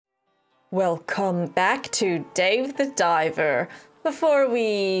Welcome back to Dave the Diver. Before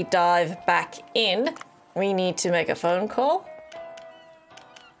we dive back in, we need to make a phone call.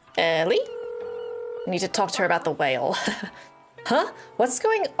 Ellie? I need to talk to her about the whale. Huh? What's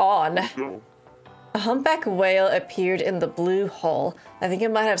going on? A humpback whale appeared in the blue hole. I think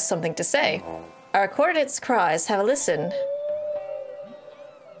it might have something to say. I recorded its cries. Have a listen.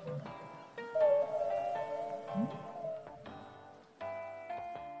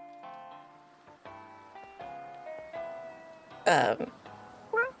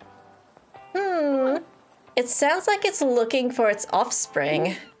 It sounds like it's looking for its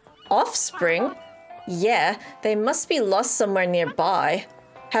offspring. Offspring? Yeah, they must be lost somewhere nearby.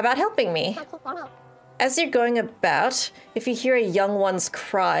 How about helping me? As you're going about, if you hear a young one's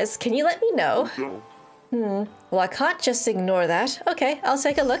cries, can you let me know? Well, I can't just ignore that. Okay, I'll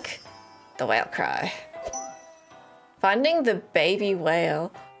take a look. The whale cry. Finding the baby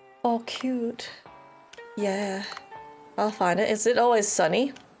whale. Oh, cute. Yeah, I'll find it. Is it always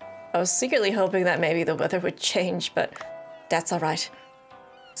sunny? I was secretly hoping that maybe the weather would change, but that's all right.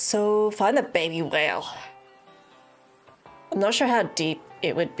 So, find the baby whale. I'm not sure how deep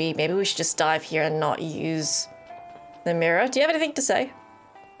it would be. Maybe we should just dive here and not use the mirror. Do you have anything to say?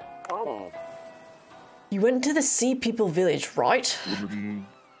 You went to the Sea People village, right?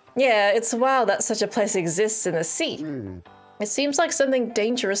 Yeah, it's wild that such a place exists in the sea. It seems like something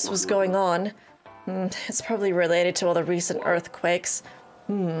dangerous was going on. It's probably related to all the recent earthquakes.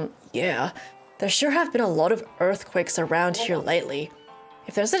 Yeah. There sure have been a lot of earthquakes around here lately.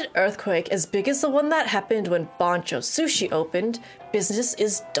 If there's an earthquake as big as the one that happened when Bancho Sushi opened, business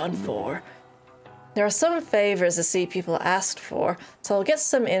is done for. There are some favors the sea people asked for, so I'll get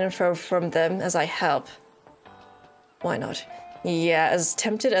some info from them as I help. Why not? Yeah, as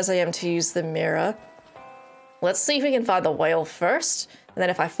tempted as I am to use the mirror. Let's see if we can find the whale first, and then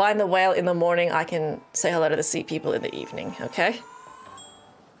if I find the whale in the morning, I can say hello to the sea people in the evening, okay?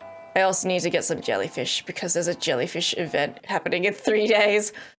 I also need to get some jellyfish because there's a jellyfish event happening in 3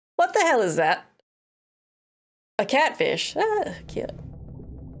 days. What the hell is that? A catfish. Ah, cute.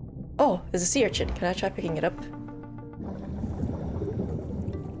 Oh, there's a sea urchin. Can I try picking it up?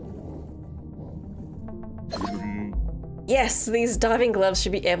 Yes, these diving gloves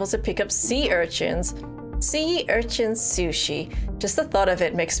should be able to pick up sea urchins. Sea urchin sushi. Just the thought of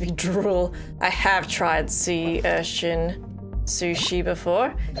it makes me drool. I have tried sea urchin sushi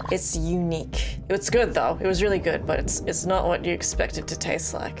before. It's unique. It's good though. It was really good, but it's not what you expect it to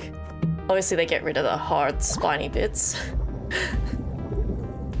taste like. Obviously they get rid of the hard, spiny bits.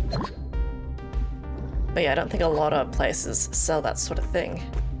 But yeah, I don't think a lot of places sell that sort of thing.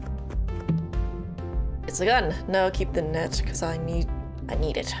 It's a gun. No, keep the net, because I need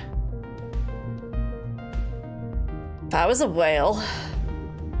it. If I was a whale,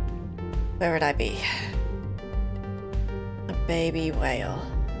 where would I be? A baby whale.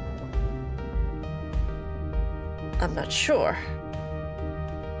 I'm not sure.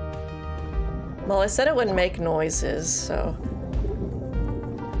 Well, I said it wouldn't make noises, so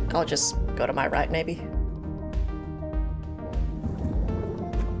I'll just go to my right, maybe.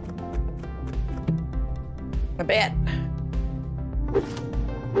 I bet.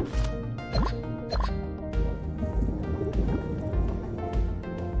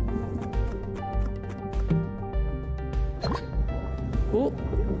 Ooh.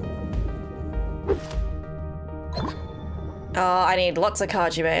 Oh, I need lots of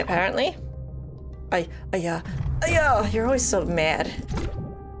kajime, apparently. You're always so mad.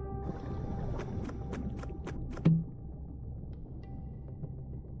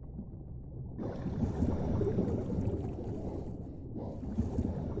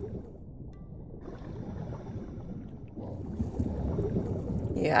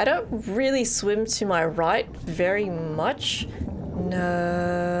 Yeah, I don't really swim to my right very much.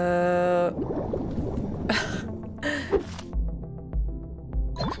 No.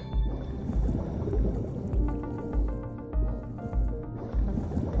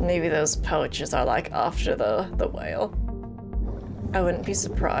 Maybe those poachers are like after the whale. I wouldn't be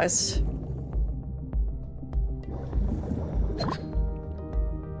surprised.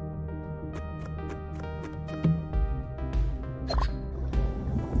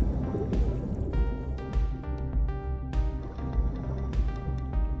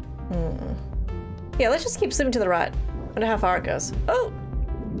 Yeah, let's just keep swimming to the right. Wonder how far it goes. Oh!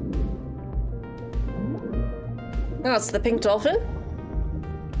 Oh, it's the pink dolphin.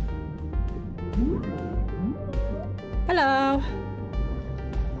 Hello.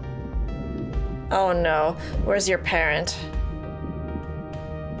 Oh no, where's your parent?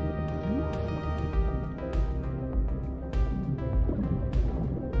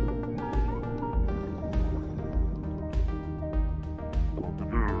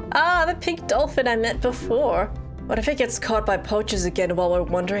 Ah, the pink dolphin I met before. What if it gets caught by poachers again while we're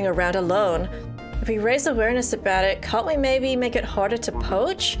wandering around alone? If we raise awareness about it, can't we maybe make it harder to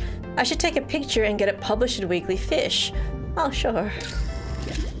poach? I should take a picture and get it published in Weekly Fish. Oh, sure.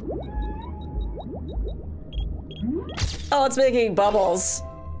 Oh, it's making bubbles.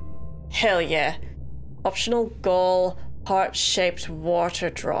 Hell yeah. Optional goal, heart-shaped water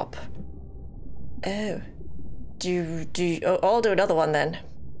drop. Oh. Oh, I'll do another one then.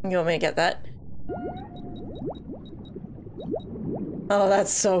 You want me to get that? Oh,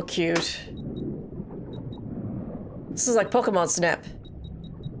 that's so cute. This is like Pokemon Snap.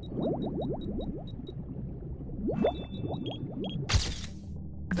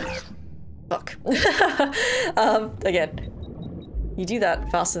 Fuck. Again. You do that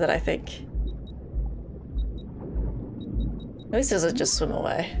faster than I think. At least it doesn't just swim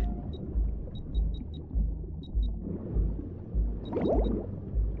away.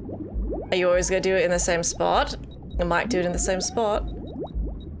 Are you always gonna do it in the same spot? I might do it in the same spot.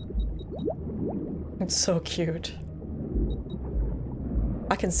 It's so cute.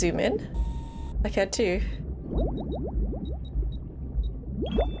 I can zoom in. I can too.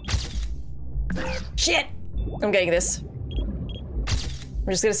 Shit! I'm getting this. I'm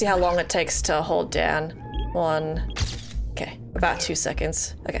just gonna see how long it takes to hold down. One. Okay, about 2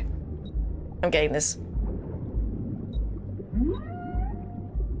 seconds. Okay. I'm getting this.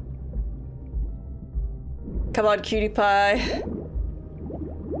 Come on, cutie pie.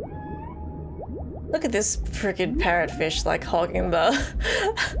 Look at this freaking parrotfish like hogging the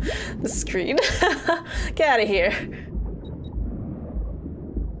the screen. Get out of here.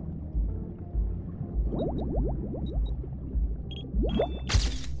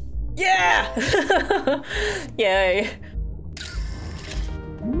 Yeah! Yay.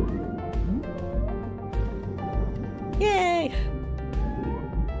 Yay!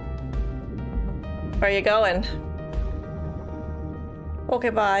 Where are you going?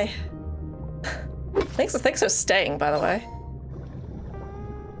 Okay, bye. Thanks for staying, by the way.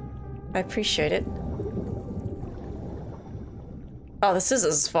 I appreciate it. Oh, this is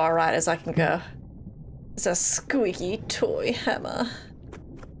as far right as I can go. It's a squeaky toy hammer.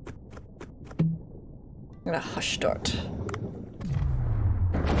 I'm gonna hush dart.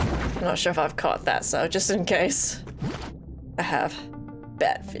 I'm not sure if I've caught that, so just in case. I have.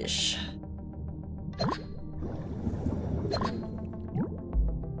 Batfish.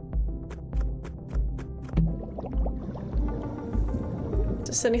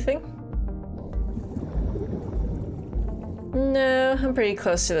 Just anything? No, I'm pretty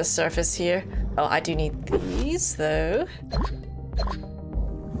close to the surface here. Oh, I do need these, though.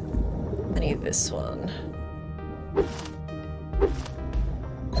 I need this one.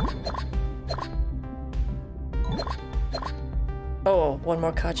 Oh, one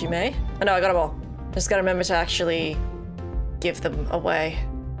more Kajime. Oh no, I got them all. Just gotta remember to actually give them away.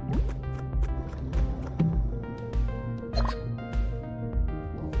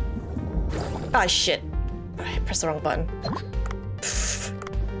 Ah, shit. I pressed the wrong button.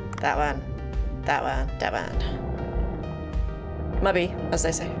 That one. That one. That one. Maybe, as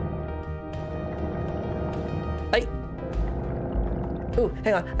they say. Hey. Ooh,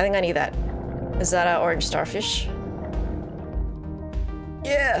 hang on. I think I need that. Is that an orange starfish?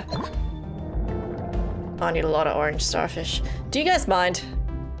 Yeah! I need a lot of orange starfish. Do you guys mind?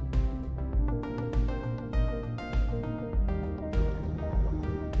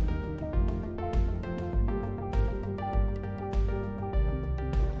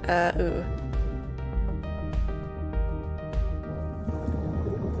 Ooh.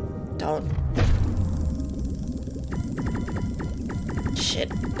 Don't. Shit.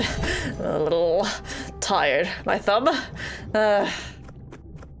 I'm a little tired. My thumb. Oh,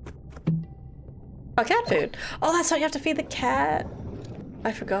 cat food. Oh, that's how you have to feed the cat.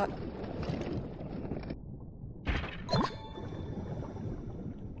 I forgot.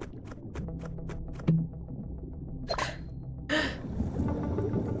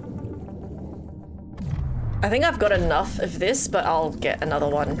 I think I've got enough of this, but I'll get another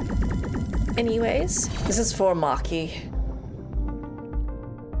one. Anyways, this is for Maki.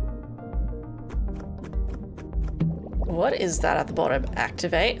 What is that at the bottom?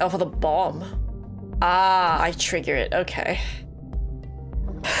 Activate? Oh, for the bomb. Ah, I trigger it. Okay.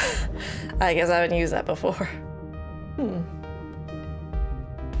 I guess I haven't used that before.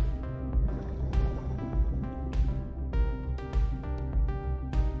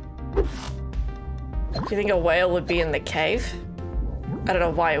 You think a whale would be in the cave? I don't know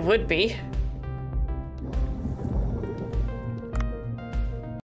why it would be.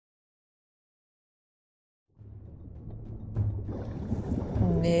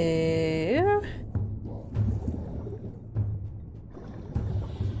 No.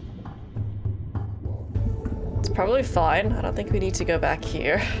 probably fine. I don't think we need to go back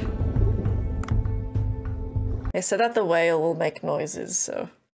here. They said that the whale will make noises, so...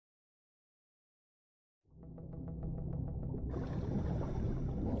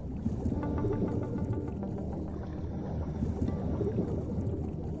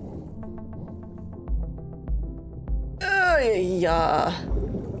 Yeah.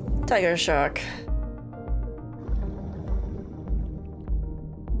 Tiger shark.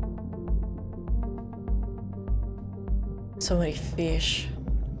 So many fish.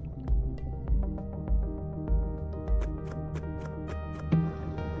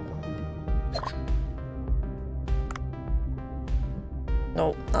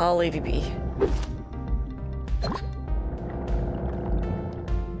 Nope, I'll leave you be.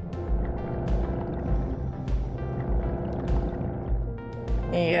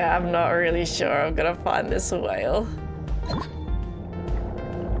 Yeah, I'm not really sure I'm gonna find this whale.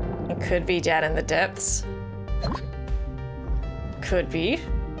 It could be down in the depths. Could be.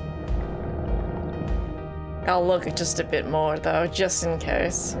 I'll look just a bit more though, just in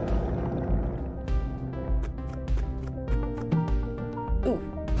case. Ooh.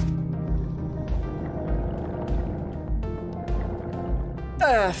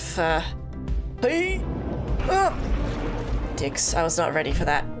 Hey! Oh. Dicks, I was not ready for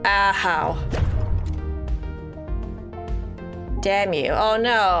that. Ah, how? Damn you. Oh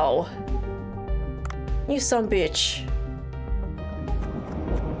no! You son bitch.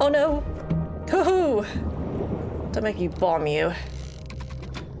 Oh no! Hoo-hoo! Don't make you bomb you.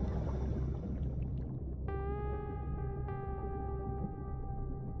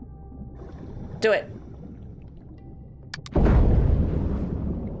 Do it.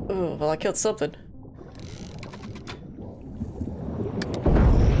 Ooh, well I killed something.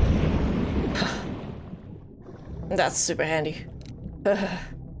 That's super handy.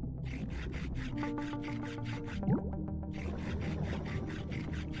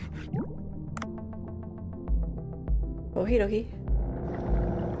 Okie dokie.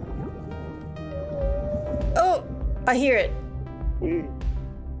 Oh! I hear it.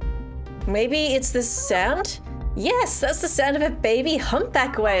 Maybe it's this sound? Yes, that's the sound of a baby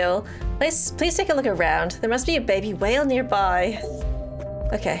humpback whale. Please take a look around. There must be a baby whale nearby.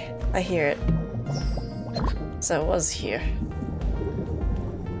 Okay, I hear it. So it was here.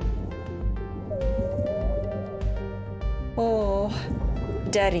 Oh,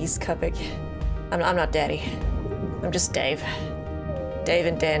 Daddy's coming. I'm not Daddy. I'm just Dave. Dave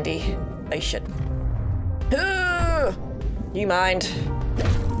and Dandy. Oh shit. You mind?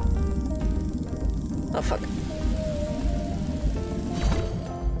 Oh fuck.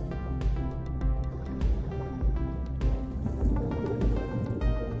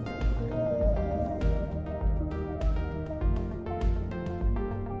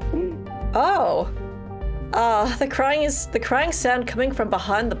 Oh! The crying sound coming from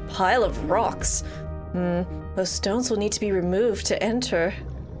behind the pile of rocks. Those stones will need to be removed to enter.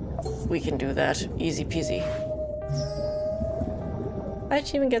 We can do that. Easy peasy. How'd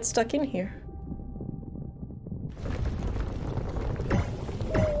you even get stuck in here?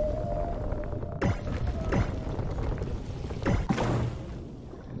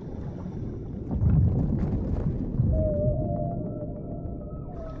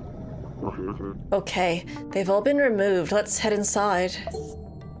 Okay, they've all been removed. Let's head inside.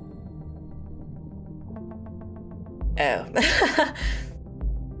 Oh.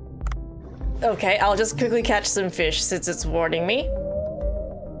 Okay, I'll just quickly catch some fish since it's warning me.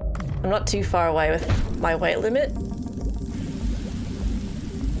 I'm not too far away with my weight limit.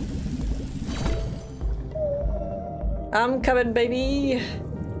 I'm coming, baby!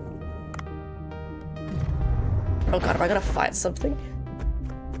 Oh god, am I gonna fight something?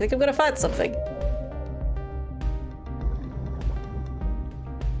 I think I'm gonna fight something.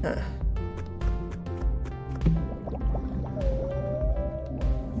 Huh.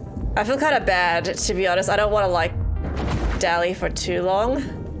 I feel kind of bad, to be honest. I don't want to, like, dally for too long.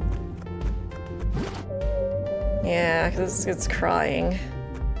 Yeah, because it's crying.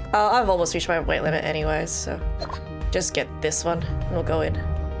 I've almost reached my weight limit anyways, so just get this one and we'll go in.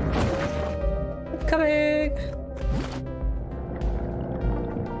 I'm coming!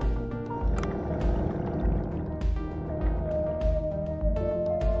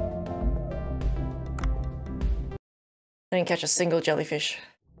 I didn't catch a single jellyfish.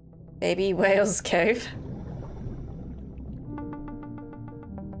 Baby whale's cave.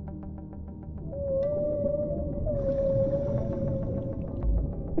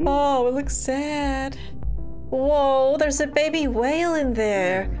 Oh, it looks sad. Whoa, there's a baby whale in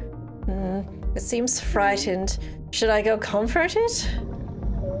there. It seems frightened. Should I go comfort it?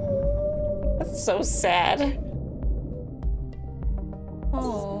 That's so sad.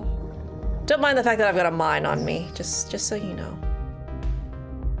 Oh. Don't mind the fact that I've got a mine on me, just so you know.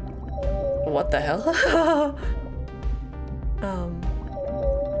 What the hell?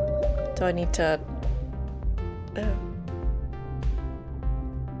 Do I need to... Oh.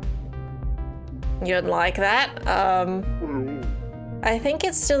 You don't like that? I think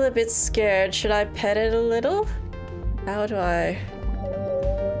it's still a bit scared. Should I pet it a little? How do I...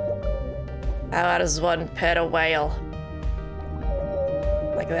 How does one pet a whale?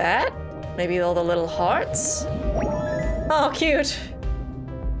 Like that? Maybe all the little hearts? Oh, cute!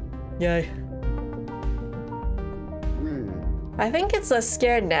 Yay. I think it's less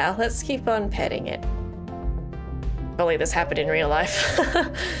scared now. Let's keep on petting it. If only this happened in real life.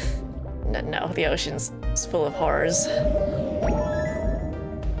 No, the ocean's full of horrors.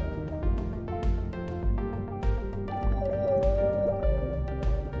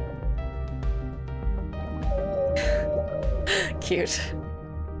 Cute.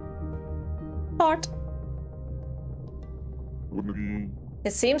 Heart.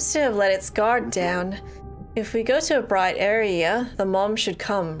 It seems to have let its guard down. If we go to a bright area, the mom should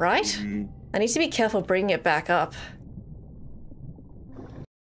come, right? I need to be careful bringing it back up.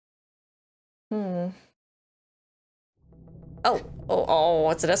 Oh,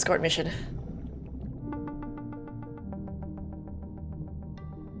 it's an escort mission.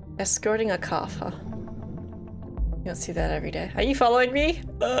 Escorting a calf, huh? You don't see that every day. Are you following me?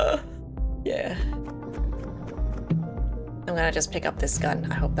 Yeah. I'm gonna just pick up this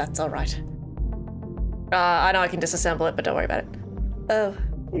gun. I hope that's alright. I know I can disassemble it, but don't worry about it. Oh.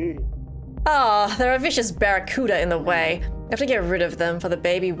 Ah, there are vicious barracuda in the way. I have to get rid of them for the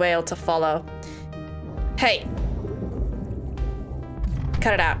baby whale to follow. Hey.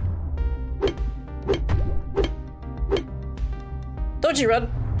 Cut it out. Don't you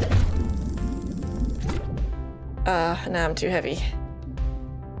run. Now I'm too heavy.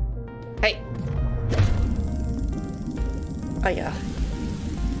 Hey. Oh yeah.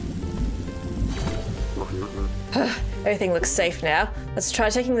 Everything looks safe now. Let's try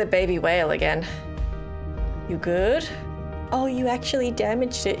taking the baby whale again. You good? Oh, you actually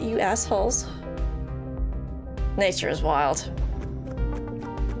damaged it, you assholes. Nature is wild.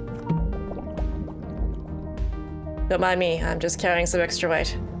 Don't mind me, I'm just carrying some extra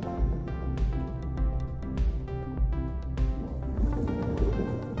weight.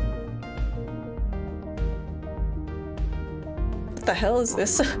 What the hell is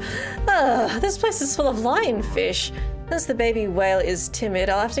this? This place is full of lionfish. Since the baby whale is timid,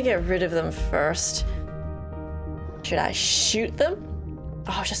 I'll have to get rid of them first. Should I shoot them?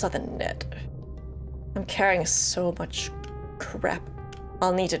 Oh, just on the net. I'm carrying so much crap.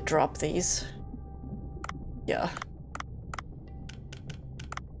 I'll need to drop these. Yeah.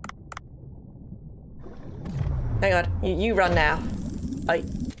 Hang on, you run now.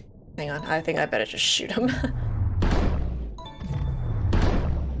 Hang on, I think I better just shoot him.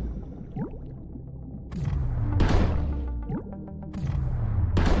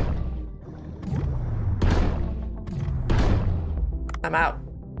 I'm out.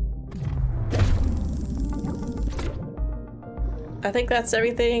 I think that's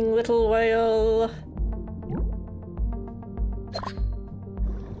everything, little whale.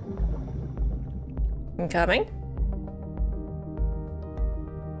 I'm coming.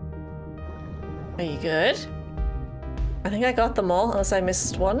 Are you good? I think I got them all, unless I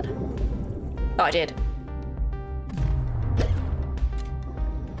missed one. Oh, I did.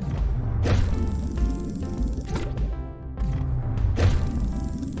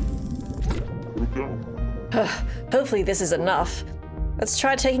 Hopefully this is enough. Let's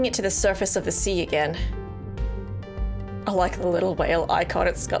try taking it to the surface of the sea again. I like the little whale icon.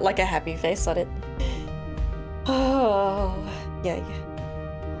 It's got like a happy face on it. Oh, yeah.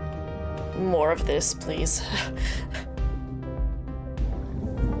 More of this, please.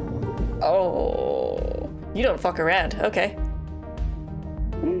 Oh, you don't fuck around. Okay.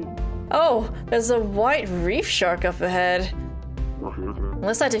 Oh, there's a white reef shark up ahead.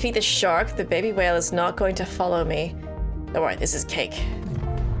 Unless I defeat the shark, the baby whale is not going to follow me. Don't worry, this is cake. You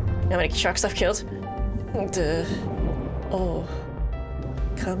know how many sharks I've killed? Duh. Oh.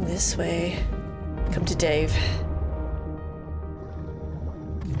 Come this way. Come to Dave.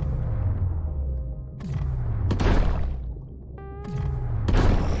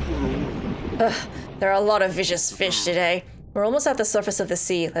 There are a lot of vicious fish today. We're almost at the surface of the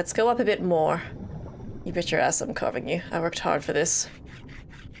sea. Let's go up a bit more. You bet your ass I'm carving you. I worked hard for this.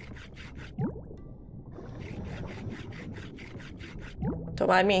 Don't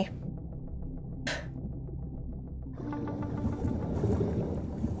mind me.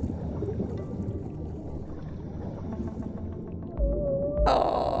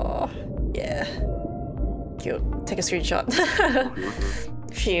 Yeah. Cute. Take a screenshot.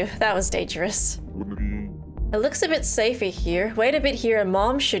 Phew, that was dangerous. It looks a bit safer here. Wait a bit here and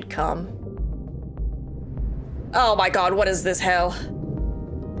Mom should come. Oh my god, what is this hell?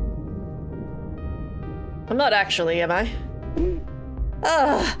 I'm not actually, am I?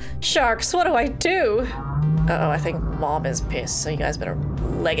 Ugh, sharks, what do I do? Uh-oh, I think Mom is pissed, so you guys better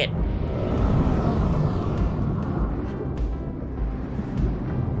leg it.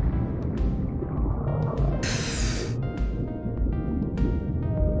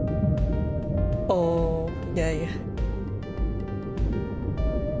 Oh, yay.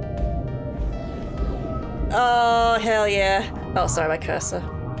 Oh, hell yeah. Oh, sorry, my cursor.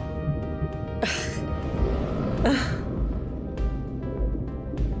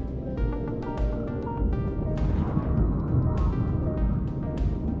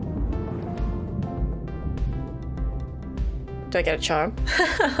 Do I get a charm?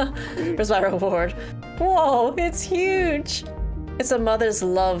 Where's my reward? Whoa, it's huge! It's a mother's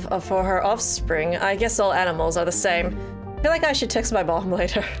love for her offspring. I guess all animals are the same. I feel like I should text my mom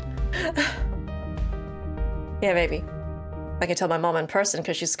later. Yeah, maybe. I can tell my mom in person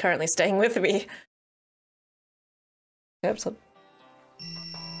because she's currently staying with me. Yep, so.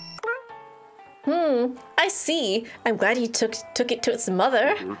 I see. I'm glad you took it to its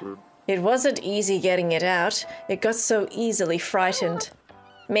mother. It wasn't easy getting it out. It got so easily frightened.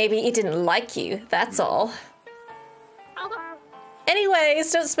 Maybe it didn't like you, that's all.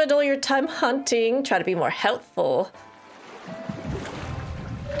 Anyways, don't spend all your time hunting. Try to be more helpful.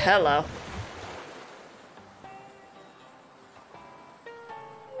 Hello.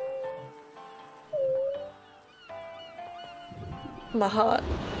 My heart.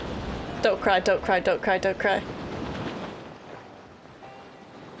 Don't cry, don't cry, don't cry, don't cry.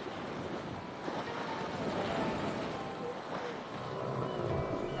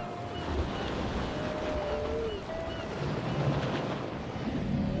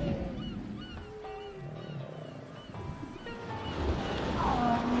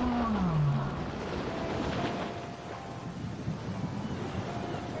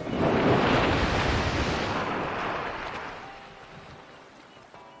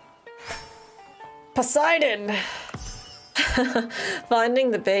 Poseidon!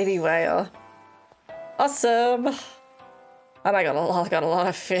 Finding the baby whale. Awesome! And I got a lot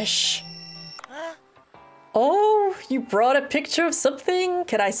of fish. Oh, you brought a picture of something?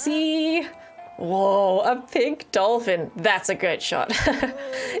 Can I see? Whoa, a pink dolphin. That's a great shot.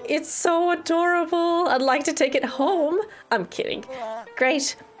 It's so adorable. I'd like to take it home. I'm kidding.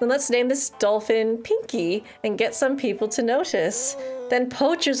 Great, then let's name this dolphin Pinky and get some people to notice. Then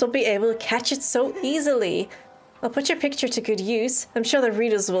poachers will be able to catch it so easily. I'll put your picture to good use. I'm sure the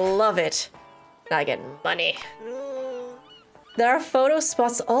readers will love it. I get money. There are photo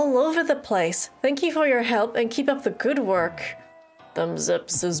spots all over the place. Thank you for your help and keep up the good work. Thumbs up,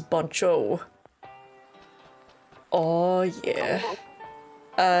 says Boncho. Oh yeah.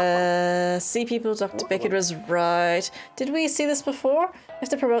 See people, Dr. Bacon was right. Did we see this before? I have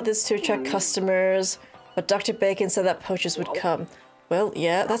to promote this to attract customers. But Dr. Bacon said that poachers would come. Well,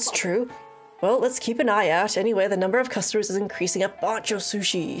 yeah, that's true. Well, let's keep an eye out. Anyway, the number of customers is increasing at Boncho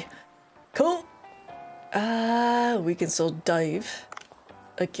Sushi. Cool. We can still dive.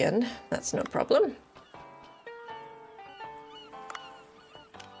 Again, that's no problem.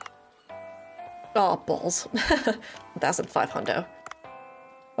 Oh, balls. 1,500.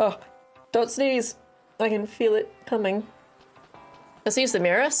 Oh, don't sneeze. I can feel it coming. Let's use the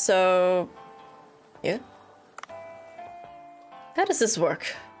mirror, so... yeah. How does this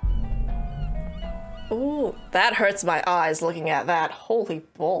work? Ooh, that hurts my eyes looking at that. Holy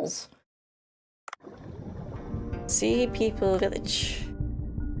balls. See people village.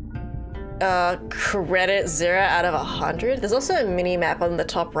 Credit 0 out of 100. There's also a mini map on the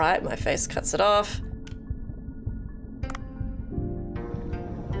top right. My face cuts it off.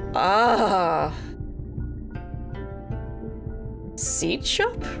 Ah. Seed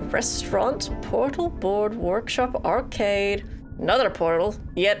shop, restaurant, portal, board, workshop, arcade. Another portal.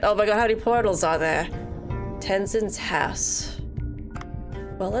 Yet, oh my god, how many portals are there? Tenzin's house.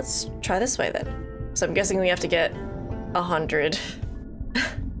 Well, let's try this way then. So I'm guessing we have to get 100.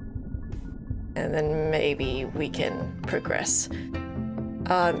 And then maybe we can progress.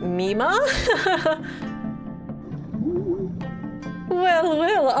 Mima?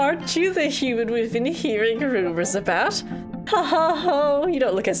 Well, aren't you the human we've been hearing rumors about? Ha ha ha, you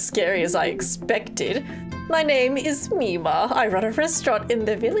don't look as scary as I expected. My name is Mima. I run a restaurant in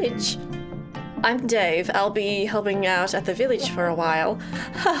the village. I'm Dave. I'll be helping out at the village for a while.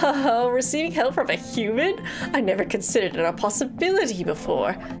 Ha ha ha, receiving help from a human? I never considered it a possibility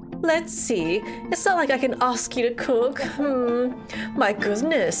before. Let's see. It's not like I can ask you to cook. My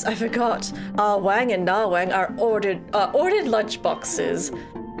goodness, I forgot. Wang and Na Wang are ordered lunch boxes.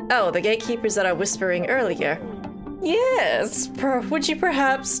 Oh, the gatekeepers that are whispering earlier. Yes, would you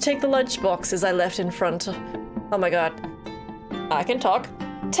perhaps take the lunch boxes I left in front? Oh my god. I can talk.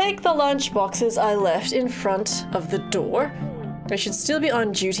 Take the lunch boxes I left in front of the door. I should still be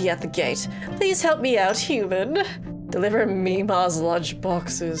on duty at the gate. Please help me out, human. Deliver Mima's lunch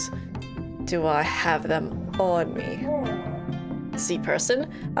boxes. Do I have them on me? Sea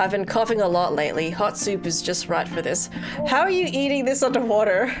person, I've been coughing a lot lately. Hot soup is just right for this. How are you eating this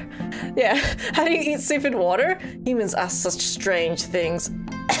underwater? Yeah, how do you eat soup in water? Humans ask such strange things.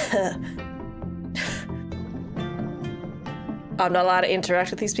 I'm not allowed to interact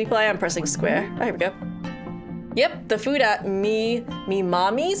with these people. I am pressing square. Oh, here we go. Yep, the food at Me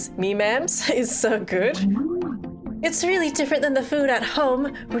Mams is so good. It's really different than the food at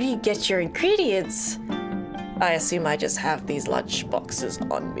home. Where do you get your ingredients? I assume I just have these lunch boxes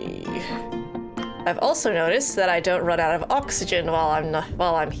on me. I've also noticed that I don't run out of oxygen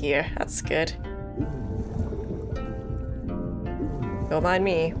while I'm here. That's good. Don't mind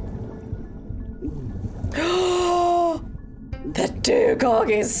me. The dugong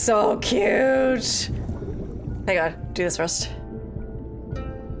is so cute. Hang on, do this first.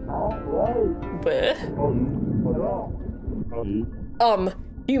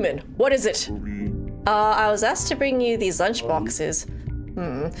 Human, what is it? I was asked to bring you these lunch boxes.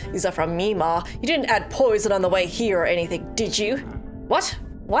 These are from Mima. You didn't add poison on the way here or anything, did you? What?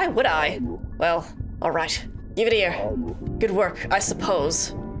 Why would I? Well, alright. Give it here. Good work, I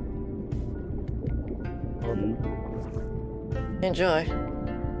suppose. Enjoy.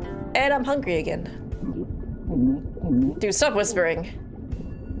 And I'm hungry again. Dude, stop whispering.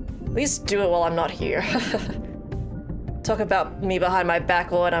 At least do it while I'm not here. Talk about me behind my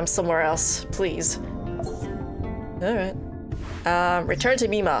back while I'm somewhere else, please. Alright. Return to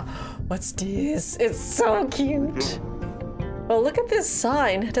Mima. What's this? It's so cute. Well, look at this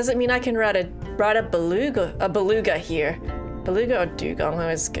sign. Doesn't mean I can ride a beluga here. Beluga or dugong? I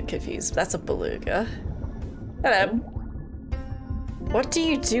always get confused. That's a beluga. Hello. What do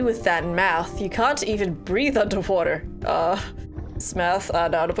you do with that mouth? You can't even breathe underwater. This mouth. No,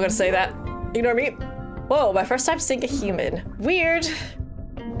 I'm not gonna say that. Ignore me. Whoa, my first time seeing a human. Weird.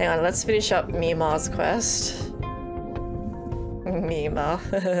 Hang on, let's finish up Mima's quest. Mima.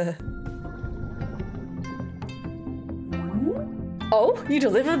 Oh, you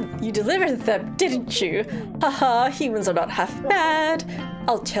delivered them, didn't you? Haha, humans are not half bad.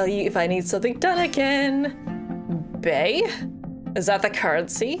 I'll tell you if I need something done again. Bay? Is that the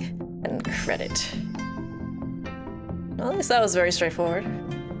currency? And credit. Well, at least that was very straightforward.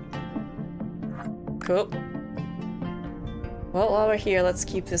 Cool. Well, while we're here, let's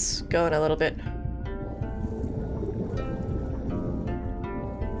keep this going a little bit.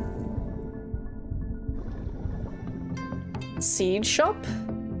 Seed shop?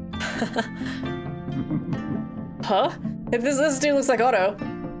 Huh? This dude looks like Otto.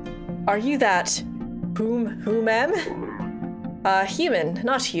 Are you that whom-am? Human,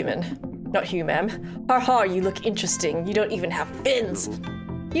 not human. Not human. Haha, you look interesting. You don't even have fins.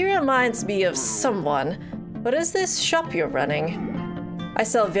 He reminds me of someone. What is this shop you're running? I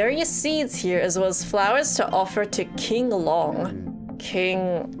sell various seeds here as well as flowers to offer to King Long.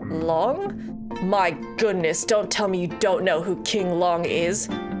 King Long? My goodness, don't tell me you don't know who King Long is.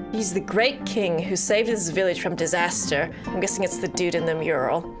 He's the great king who saved his village from disaster. I'm guessing it's the dude in the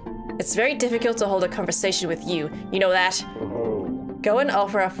mural. It's very difficult to hold a conversation with you. You know that? Go and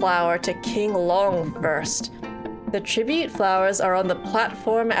offer a flower to King Long first. The tribute flowers are on the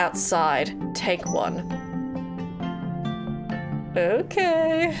platform outside. Take one.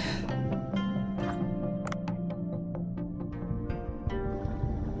 Okay.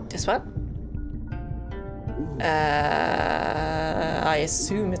 This one? I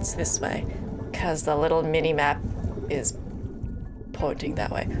assume it's this way, because the little mini-map is pointing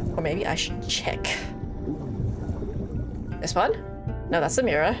that way. Or maybe I should check. This one? No, that's a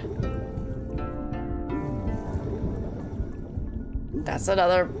mirror. That's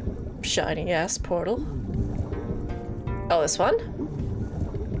another shiny-ass portal. Oh, this one?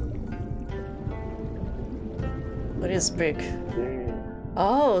 What is big?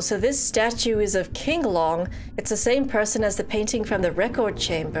 Oh, so this statue is of King Long. It's the same person as the painting from the record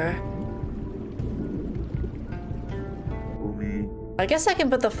chamber. I guess I can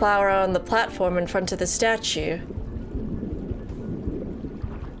put the flower on the platform in front of the statue.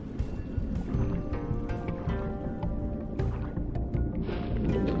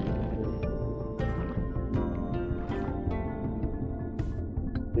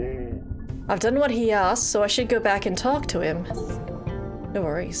 I've done what he asked, so I should go back and talk to him. No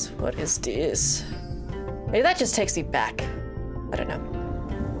worries. What is this? Maybe that just takes me back. I don't know.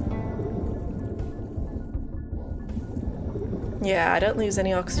 Yeah, I don't lose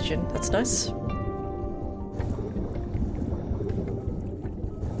any oxygen. That's nice.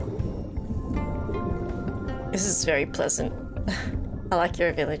 This is very pleasant. I like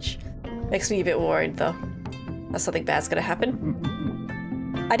your village. Makes me a bit worried though. That something bad's gonna happen.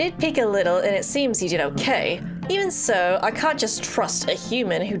 I did peek a little and it seems you did okay. Even so, I can't just trust a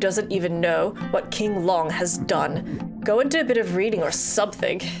human who doesn't even know what King Long has done. Go and do a bit of reading or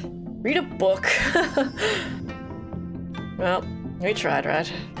something. Read a book. Well, we tried,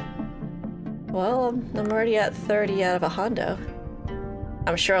 right? Well, I'm already at 30 out of 100.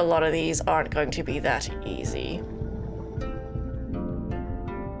 I'm sure a lot of these aren't going to be that easy.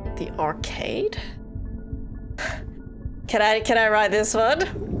 The arcade? Can I ride this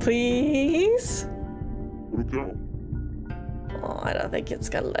one? Please? Oh, I don't think it's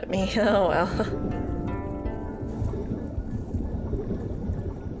gonna let me. Oh well.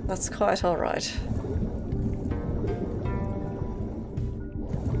 That's quite alright.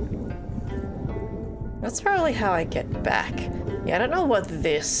 That's probably how I get back. Yeah, I don't know what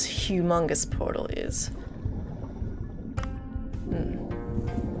this humongous portal is.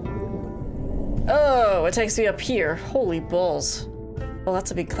 Oh, it takes me up here. Holy balls. Well,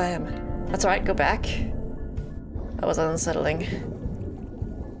 that's a big clam. That's alright, go back. That was unsettling.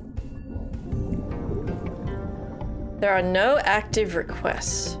 There are no active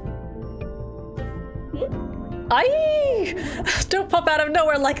requests. Aye! Don't pop out of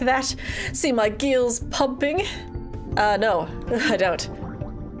nowhere like that! See my gills pumping? No, I don't.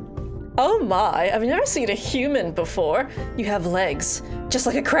 Oh my, I've never seen a human before. You have legs, just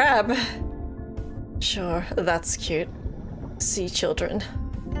like a crab. Sure, that's cute. Sea children.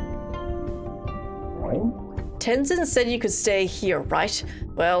 Tenzin said you could stay here, right?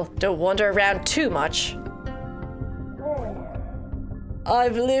 Well, don't wander around too much.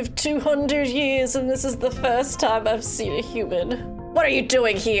 I've lived 200 years and this is the first time I've seen a human. What are you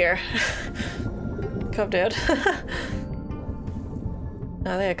doing here? Calm down.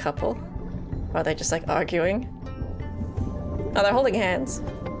 Are they a couple? Or are they just like arguing? Oh, they're holding hands.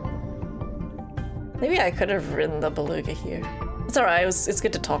 Maybe I could have ridden the beluga here. It's alright, it's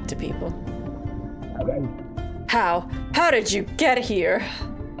good to talk to people. How? How did you get here?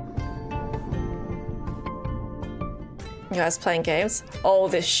 You guys playing games? Oh,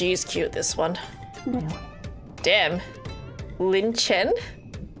 she's cute, this one. Damn. Lin Chen?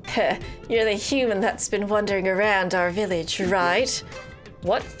 You're the human that's been wandering around our village, right?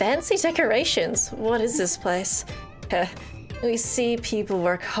 What fancy decorations. What is this place? We see people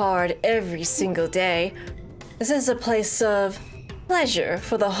work hard every single day. This is a place of pleasure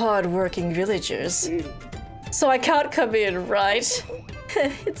for the hard-working villagers. So I can't come in, right?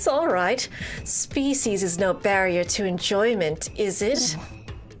 It's all right. Species is no barrier to enjoyment, is it?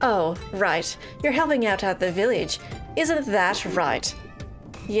 Oh, right. You're helping out at the village. Isn't that right?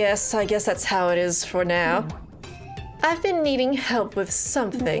 Yes, I guess that's how it is for now. I've been needing help with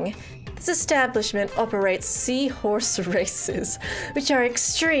something. This establishment operates seahorse races, which are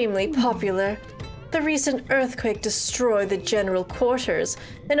extremely popular. The recent earthquake destroyed the general quarters,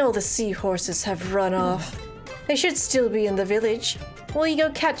 and all the seahorses have run off. They should still be in the village. Will you go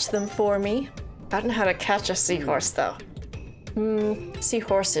catch them for me? I don't know how to catch a seahorse, though.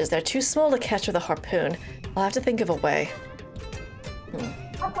 Seahorses, they're too small to catch with a harpoon. I'll have to think of a way.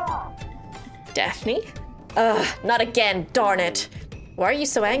 Daphne? Ugh, not again, darn it. Why are you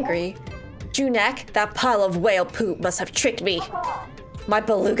so angry? Junak, that pile of whale poop must have tricked me. My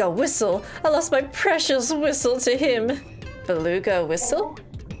beluga whistle. I lost my precious whistle to him. Beluga whistle?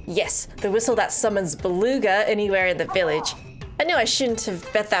 Yes, the whistle that summons beluga anywhere in the village. I knew I shouldn't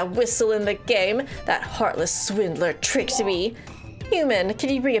have bet that whistle in the game. That heartless swindler tricked me. Human, can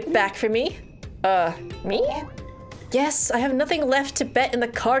you bring it back for me? Me? Yes, I have nothing left to bet in the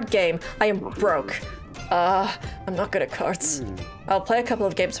card game. I am broke. I'm not good at cards. I'll play a couple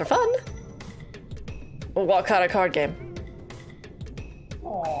of games for fun. What kind of card game?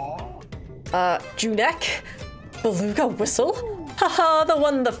 Junek? Beluga whistle? Haha, the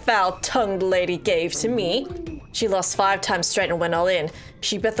one the foul-tongued lady gave to me. She lost 5 times straight and went all in.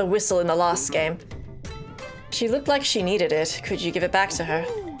 She bet the whistle in the last game. She looked like she needed it. Could you give it back to her?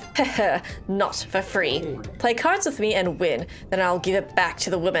 Heh, not for free. Play cards with me and win, then I'll give it back to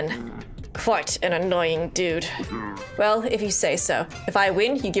the woman. Quite an annoying dude. Well, if you say so. If I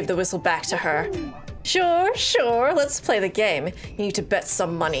win, you give the whistle back to her. Sure, let's play the game. You need to bet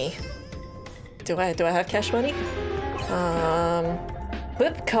some money. Do I have cash money?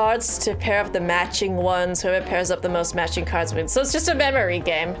 Flip cards to pair up the matching ones. Whoever pairs up the most matching cards wins. So it's just a memory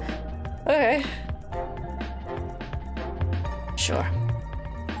game. Okay. Sure.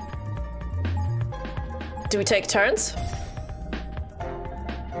 Do we take turns?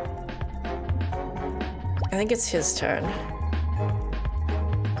 I think it's his turn.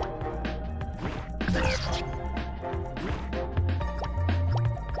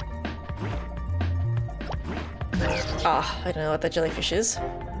 Ah, I don't know what the jellyfish is.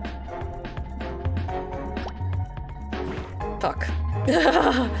 Fuck.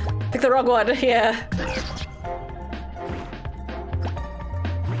 Pick the wrong one, yeah.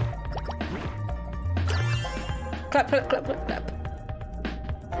 Clap, clap, clap, clap, clap.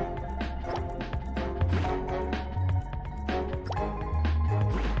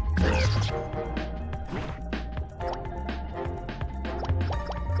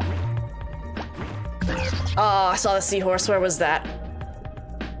 Oh, I saw the seahorse. Where was that?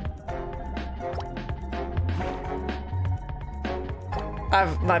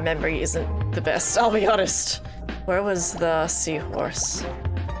 My memory isn't the best, I'll be honest. Where was the seahorse?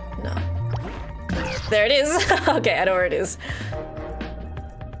 No. There it is! Okay, I know where it is.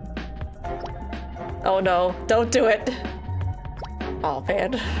 Oh no, don't do it! Oh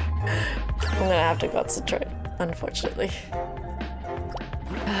man. I'm gonna have to concentrate, unfortunately.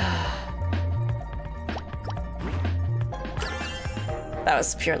 That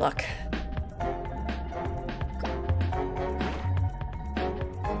was pure luck.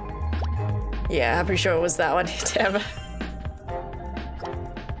 Yeah, I'm pretty sure it was that one. Damn.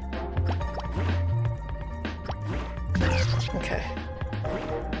 Okay.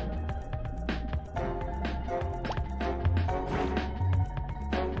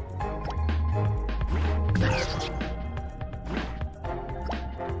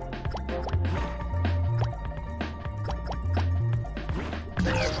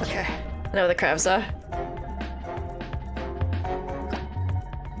 Okay. I know where the crabs are.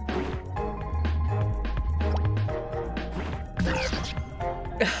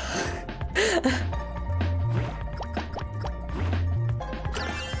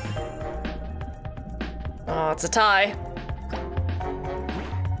 Oh, it's a tie.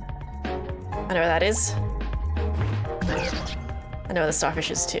 I know where that is. I know where the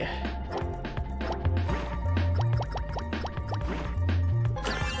starfish is too.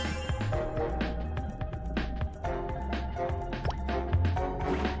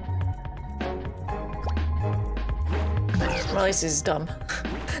 Well, at least he's dumb.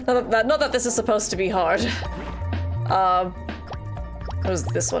 Not that this is supposed to be hard. It was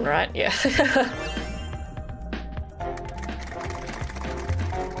this one, right? Yeah.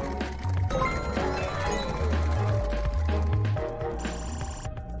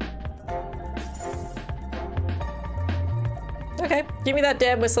 Okay, give me that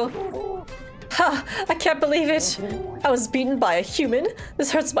damn whistle. Ha! I can't believe it! I was beaten by a human.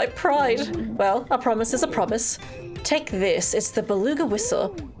 This hurts my pride. Well, a promise is a promise. Take this, it's the beluga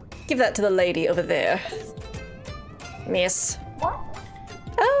whistle. Give that to the lady over there. Miss.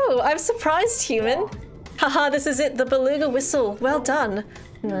 Oh, I'm surprised, human. Haha, this is it, the beluga whistle. Well done.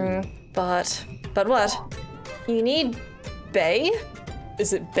 But what? You need Bay?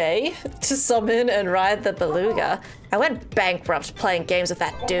 Is it Bay? To summon and ride the beluga. I went bankrupt playing games with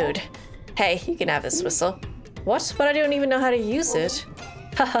that dude. Hey, you can have this whistle. What? But I don't even know how to use it.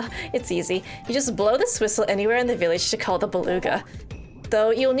 Haha, it's easy. You just blow this whistle anywhere in the village to call the beluga.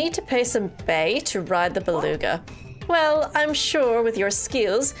 Though you'll need to pay some Bay to ride the beluga. Well, I'm sure with your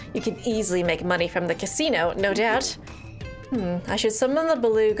skills, you can easily make money from the casino, no doubt. I should summon the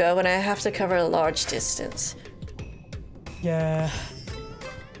beluga when I have to cover a large distance. Yeah.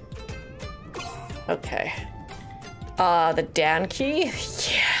 Okay. The down key?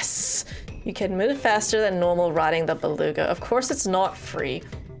 Yes! You can move faster than normal riding the beluga. Of course it's not free.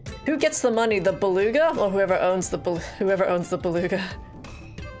 Who gets the money, the beluga or whoever owns the beluga?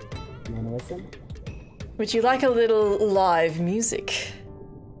 You wanna listen? Would you like a little live music?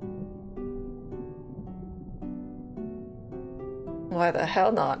 Why the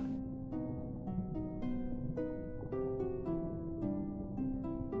hell not?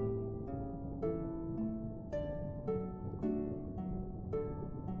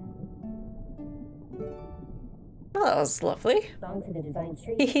 Well, that was lovely. Song to the design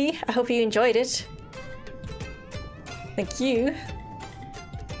tree. Hehe, I hope you enjoyed it. Thank you.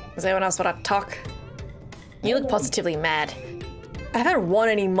 Does anyone else want to talk? You look positively mad. I haven't won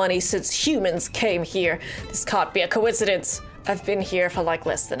any money since humans came here. This can't be a coincidence. I've been here for like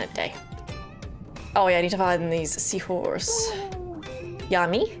less than a day. Oh yeah, I need to find these seahorse.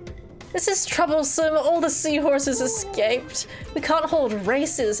 Yummy? This is troublesome. All the seahorses escaped. We can't hold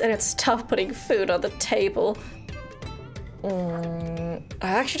races, and it's tough putting food on the table. I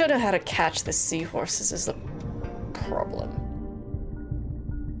actually don't know how to catch the seahorses is the problem.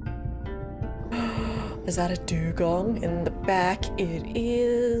 Is that a dugong in the back? It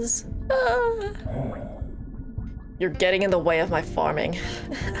is. You're getting in the way of my farming.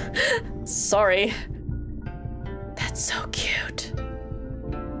 Sorry. That's so cute.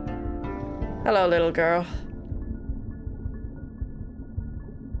 Hello, little girl.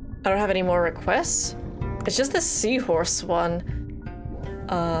 I don't have any more requests. It's just the seahorse one.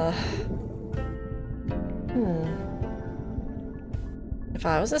 If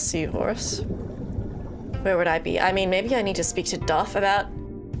I was a seahorse, where would I be? I mean, maybe I need to speak to Duff about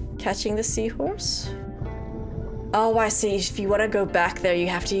catching the seahorse? Oh, I see. If you want to go back there, you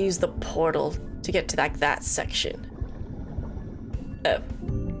have to use the portal to get to like that section. Oh.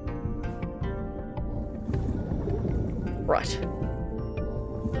 Right.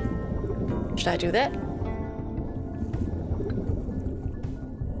 Should I do that?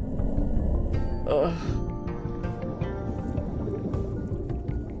 Ugh.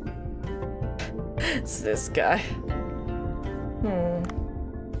 It's this guy.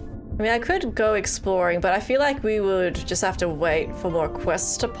 I mean, I could go exploring, but I feel like we would just have to wait for more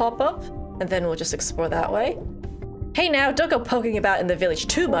quests to pop up, and then we'll just explore that way. Hey now, don't go poking about in the village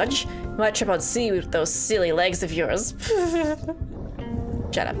too much. You might trip on sea with those silly legs of yours.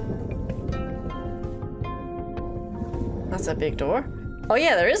 Shut up. That's a big door. Oh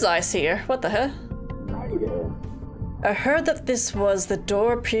yeah, there is ice here. What the hell? I heard that this was the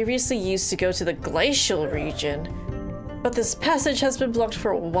door previously used to go to the glacial region. But this passage has been blocked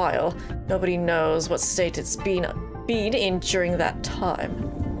for a while. Nobody knows what state it's been in during that time.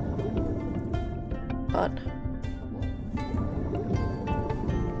 But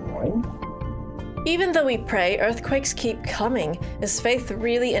even though we pray, earthquakes keep coming. Is faith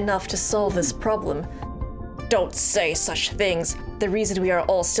really enough to solve this problem? Don't say such things. The reason we are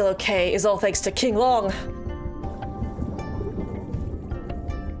all still okay is all thanks to King Long.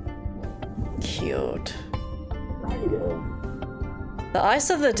 Cute. The ice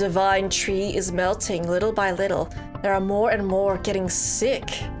of the divine tree is melting little by little. There are more and more getting sick.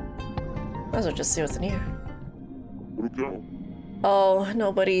 Might as well just see what's in here. Oh,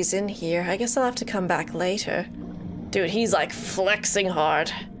 nobody's in here. I guess I'll have to come back later. Dude, he's like flexing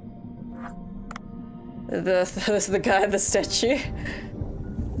hard. The guy in the statue.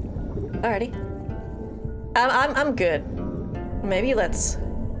 Alrighty. I'm good. Maybe let's.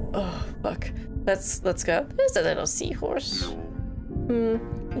 Oh fuck. Let's go. There's a little seahorse.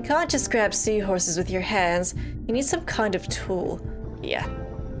 You can't just grab seahorses with your hands. You need some kind of tool. Yeah.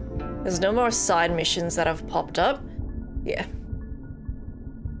 There's no more side missions that have popped up. Yeah.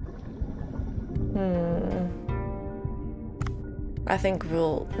 I think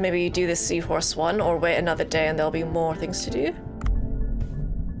we'll maybe do this seahorse one or wait another day and there'll be more things to do.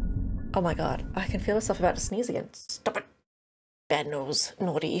 Oh my god, I can feel myself about to sneeze again. Stop it. Bad nose.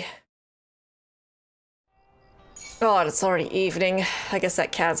 Naughty. God, it's already evening. I guess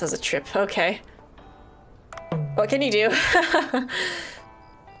that counts as a trip. Okay. What can you do? Can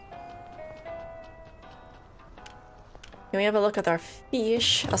we have a look at our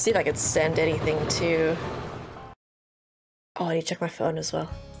fish? I'll see if I can send anything to... Oh, I need to check my phone as well.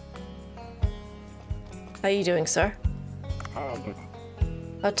 How are you doing, sir?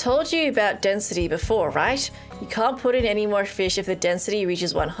 I told you about density before, right? You can't put in any more fish if the density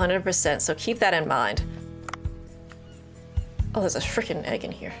reaches 100%, so keep that in mind. Oh, there's a freaking egg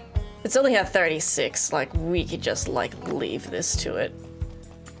in here. It's only at 36, like, we could just, like, leave this to it.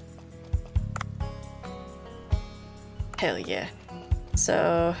 Hell yeah.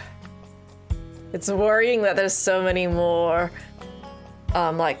 So... It's worrying that there's so many more,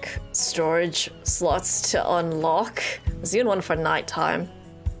 like, storage slots to unlock. There's even one for nighttime.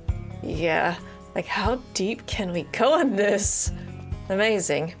 Yeah. Like, how deep can we go on this?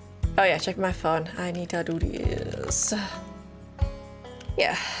 Amazing. Oh yeah, check my phone. I need to do this.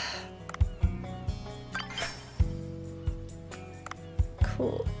 Yeah.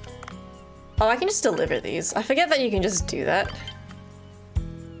 Cool. Oh, I can just deliver these. I forget that you can just do that.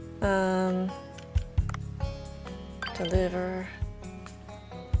 Deliver.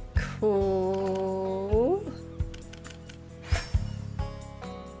 Cool.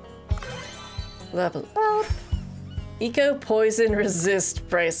 Level up. Eco poison resist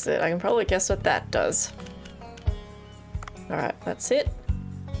bracelet. I can probably guess what that does. Alright, that's it.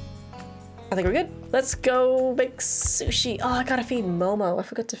 I think we're good. Let's go make sushi. Oh, I gotta feed Momo. I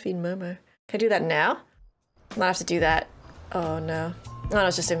forgot to feed Momo. Can I do that now? Might have to do that. Oh no. Oh, no,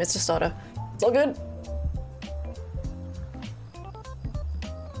 it's just him. It's just Otto. It's all good.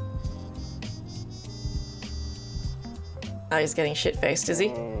 Oh, he's getting shit-faced, is he?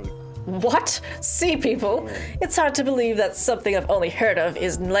 What? Sea people? It's hard to believe that something I've only heard of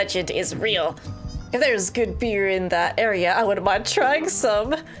is legend is real. If there's good beer in that area, I wouldn't mind trying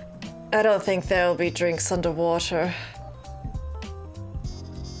some. I don't think there'll be drinks underwater.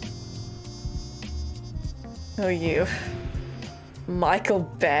 Oh, you. Michael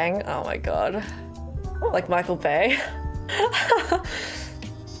Bang? Oh my god. Like Michael Bay?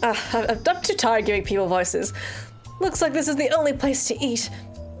 I'm too tired giving people voices. Looks like this is the only place to eat.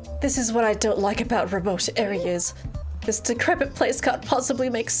 This is what I don't like about remote areas. This decrepit place can't possibly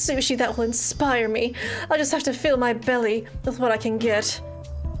make sushi that will inspire me. I'll just have to fill my belly with what I can get.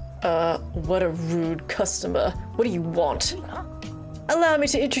 What a rude customer. What do you want? Allow me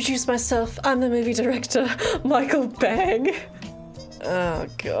to introduce myself. I'm the movie director, Michael Bang. Oh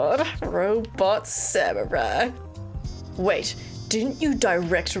god. Robot Samurai. Wait, didn't you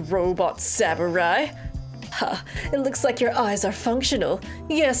direct Robot Samurai? Ha, it looks like your eyes are functional.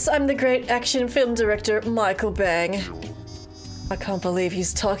 Yes, I'm the great action film director, Michael Bang. I can't believe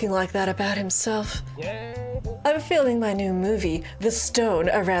he's talking like that about himself. I'm filming my new movie, The Stone,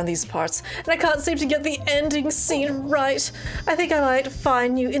 around these parts, and I can't seem to get the ending scene right. I think I might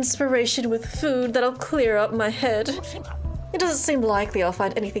find new inspiration with food that'll clear up my head. It doesn't seem likely I'll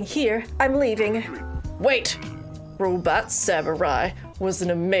find anything here. I'm leaving. Wait! Robot Samurai was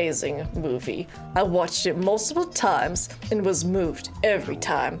an amazing movie. I watched it multiple times and was moved every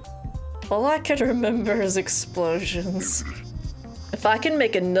time. All I can remember is explosions. If I can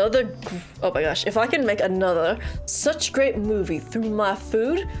make another, oh my gosh, if I can make another such great movie through my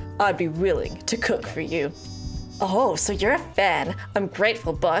food, I'd be willing to cook for you. Oh, so you're a fan. I'm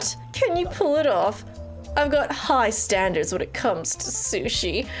grateful, but can you pull it off? I've got high standards when it comes to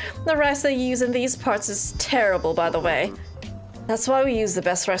sushi. The rice they use in these parts is terrible, by the way. That's why we use the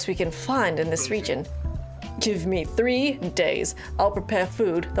best rice we can find in this region. Give me 3 days. I'll prepare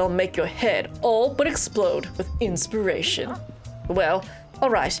food that'll make your head all but explode with inspiration. Well,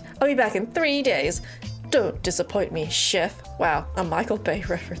 alright, I'll be back in 3 days. Don't disappoint me, chef. Wow, a Michael Bay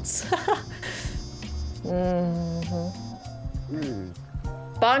reference.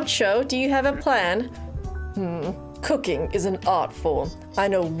 Bancho, do you have a plan? Cooking is an art form. I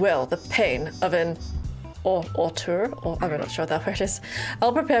know well the pain of an auteur, or I'm not sure what that word is.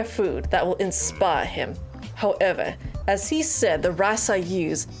 I'll prepare food that will inspire him. However, as he said, the rice I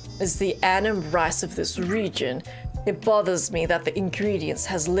use is the Annam rice of this region. It bothers me that the ingredients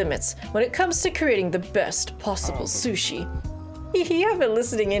has limits when it comes to creating the best possible sushi. I've been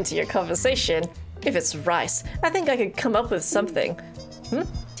listening into your conversation. If it's rice, I think I could come up with something.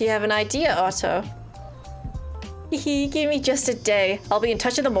 Do you have an idea, Otto? Give me just a day. I'll be in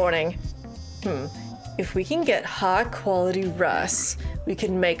touch in the morning. If we can get high quality rice, we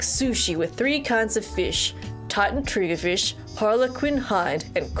can make sushi with 3 kinds of fish: Titan triggerfish, harlequin hind,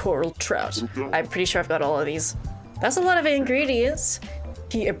 and coral trout. I'm pretty sure I've got all of these. That's a lot of ingredients.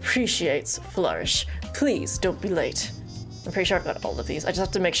 He appreciates flourish. Please don't be late. I'm pretty sure I've got all of these. I just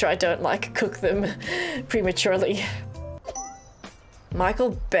have to make sure I don't, like, cook them prematurely.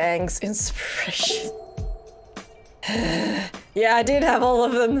 Michael Bang's inspiration. Yeah, I did have all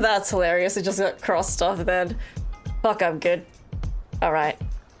of them. That's hilarious. It just got crossed off then. Fuck, I'm good. Alright.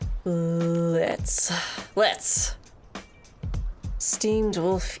 Let's. Steamed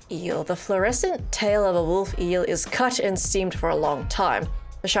wolf eel. The fluorescent tail of a wolf eel is cut and steamed for a long time.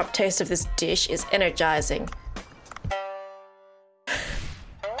 The sharp taste of this dish is energizing.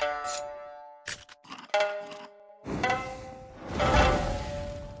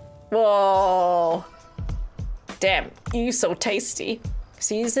 Whoa. Damn, you so tasty.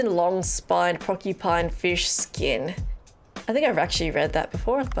 Seasoned long-spined porcupine fish skin. I think I've actually read that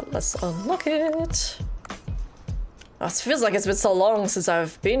before, but let's unlock it. Oh, it feels like it's been so long since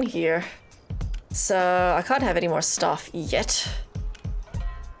I've been here. So I can't have any more stuff yet.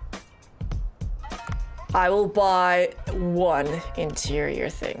 I will buy 1 interior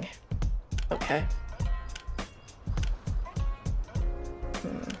thing. Okay.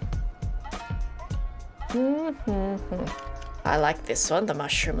 I like this one, the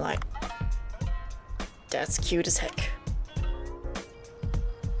mushroom light. That's cute as heck.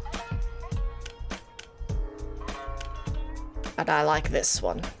 And I like this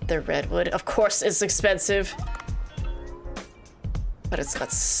one, the redwood. Of course it's expensive, but it's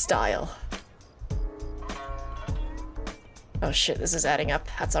got style. Oh shit, this is adding up.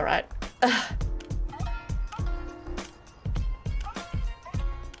 That's alright.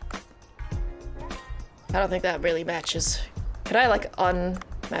 I don't think that really matches. Could I like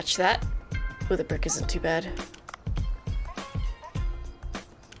unmatch that? Oh, the brick isn't too bad.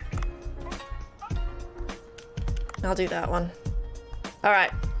 I'll do that one. All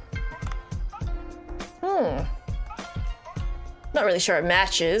right. Not really sure it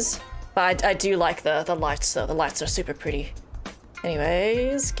matches, but I do like the lights though. The lights are super pretty.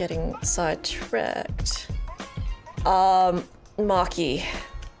 Anyways, getting sidetracked. Maki.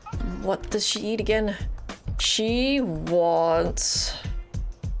 What does she eat again? She wants...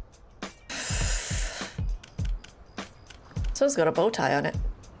 So it's got a bow tie on it.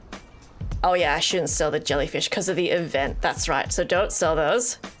 Oh yeah, I shouldn't sell the jellyfish because of the event. That's right, so don't sell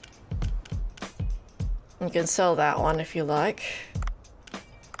those. You can sell that one if you like.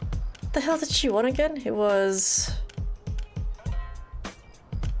 What the hell did she want again? It was...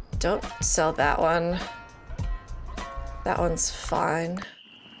 Don't sell that one. That one's fine.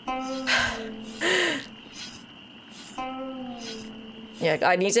 Yeah,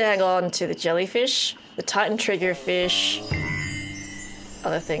 I need to hang on to the jellyfish, the Titan triggerfish,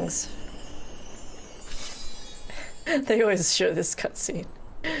 other things. They always show this cutscene.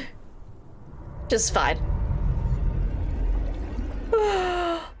 Just fine.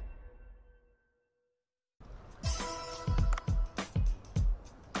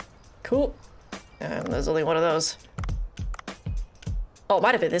 Cool. And there's only one of those. Oh, it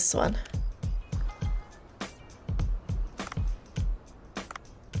might have been this one.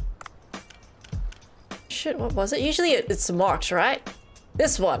 Shit, what was it? Usually it's marked, right?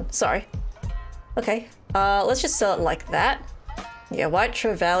 This one, sorry. Okay, let's just sell it like that. Yeah, White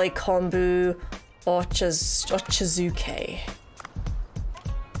Trevally Kombu Ochazuke.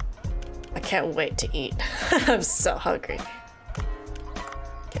 I can't wait to eat. I'm so hungry.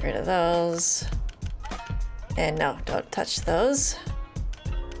 Get rid of those. And no, don't touch those.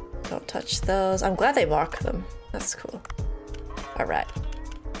 Don't touch those. I'm glad they mark them. That's cool. All right.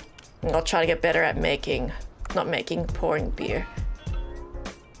 I'll try to get better at pouring beer.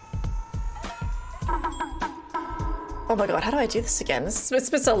 Oh my god, how do I do this again? It's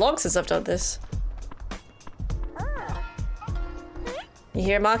been so long since I've done this. You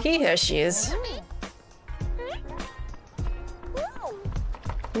hear Maki? There she is.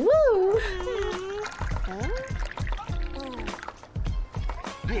 Woo!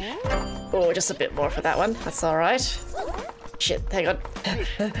 Oh, just a bit more for that one. That's all right. Shit, hang on.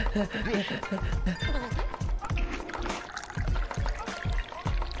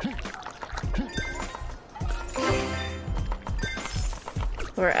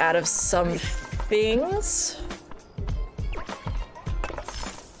 We're out of some things.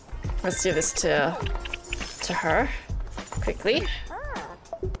 Let's do this to her quickly.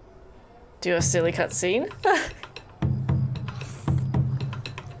 Do a silly cutscene.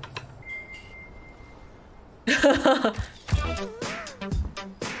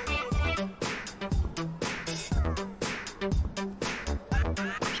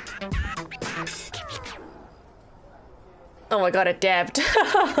 Oh my god, it dabbed.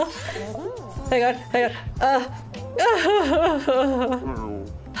 Hang on.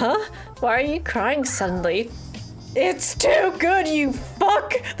 Huh? Why are you crying suddenly? It's too good, you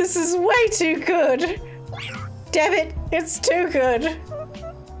fuck! This is way too good! Damn it, it's too good!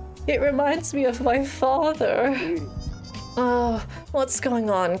 It reminds me of my father. Oh, what's going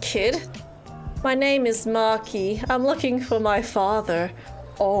on, kid? My name is Maki. I'm looking for my father.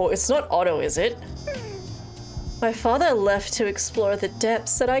 Oh, it's not Otto, is it? My father left to explore the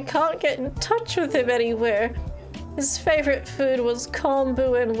depths and I can't get in touch with him anywhere. His favorite food was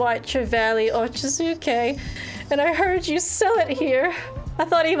kombu and White Trevally Ochazuke, and I heard you sell it here. I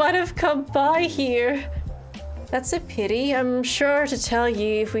thought he might have come by here. That's a pity. I'm sure to tell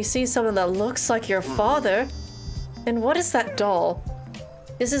you if we see someone that looks like your father. And what is that doll?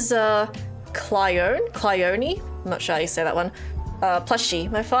 This is Cleone? I'm not sure how you say that one.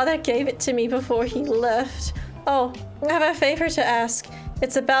 Plushie. My father gave it to me before he left. Oh, I have a favor to ask.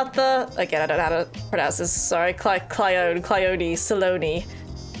 It's about the... Again, I don't know how to pronounce this. Sorry. Cleone, Saloni.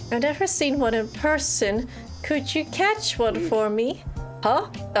 I've never seen one in person. Could you catch one for me? Huh?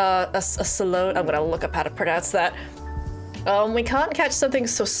 A Salone... I'm gonna look up how to pronounce that. We can't catch something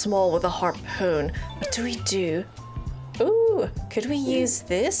so small with a harpoon. What do we do? Ooh, could we use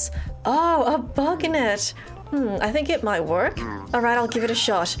this? Oh, a bug net. I think it might work. All right, I'll give it a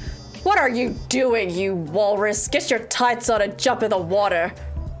shot. What are you doing, you walrus? Get your tights on and jump in the water.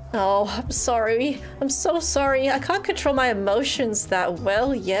 Oh, I'm sorry. I'm so sorry. I can't control my emotions that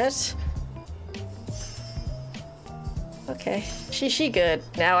well yet. Okay, she good.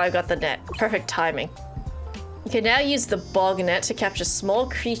 Now I've got the net. Perfect timing. You can now use the bog net to capture small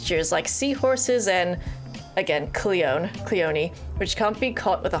creatures like seahorses and Again, Cleone, which can't be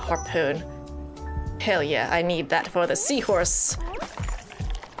caught with a harpoon. Hell yeah, I need that for the seahorse.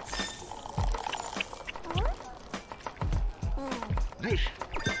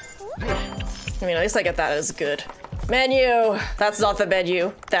 I mean, at least I get that as good. Menu! That's not the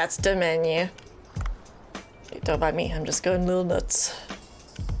menu. That's the menu. Don't mind me, I'm just going a little nuts.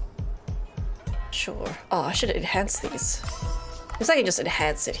 Sure. Oh, I should enhance these. Looks like I can just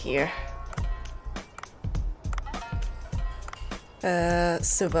enhance it here.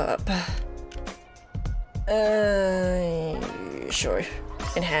 Suburb. Sure.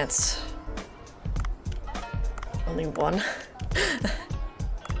 Enhance. Only one.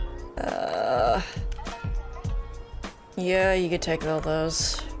 Yeah, you could take all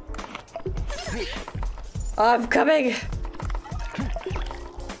those. I'm coming! I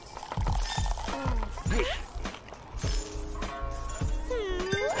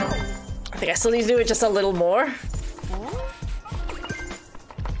think I still need to do it just a little more.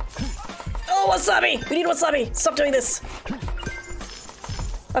 Oh, wasabi! We need wasabi! Stop doing this!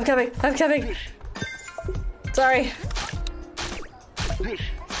 I'm coming! I'm coming! Sorry.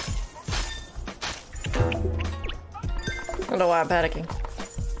 I don't know why I'm panicking.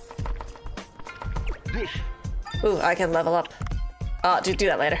 Ooh, I can level up. Do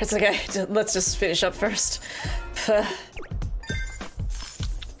that later. It's okay. Let's just finish up first.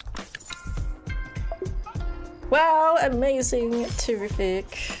 Wow, amazing,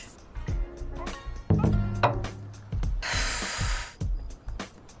 terrific.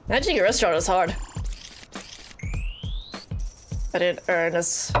 Managing a restaurant is hard. I didn't earn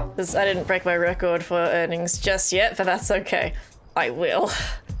as I didn't break my record for earnings just yet, but that's okay. I will.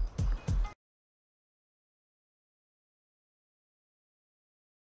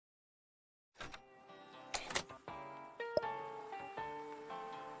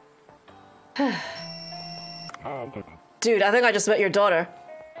 Dude, I think I just met your daughter.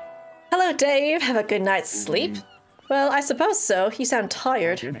 Hello, Dave. Have a good night's sleep? Well, I suppose so. You sound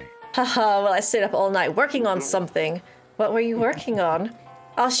tired. Haha, well, I stayed up all night working on something. What were you working on?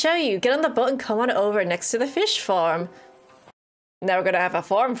 I'll show you. Get on the boat and come on over next to the fish farm. Now we're gonna have a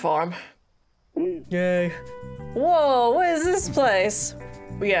farm. Yay. Whoa, what is this place?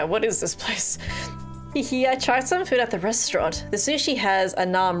 Yeah, what is this place? Hehe, I tried some food at the restaurant. The sushi has a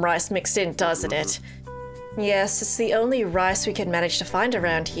nam rice mixed in, doesn't it? Yes, it's the only rice we can manage to find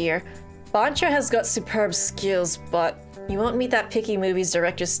around here. Bancho has got superb skills, but you won't meet that picky movie's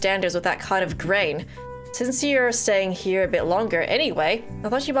director's standards with that kind of grain. Since you're staying here a bit longer anyway, I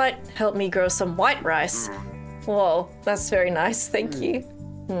thought you might help me grow some white rice. Whoa, that's very nice, thank you.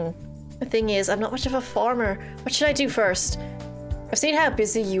 The thing is, I'm not much of a farmer. What should I do first? I've seen how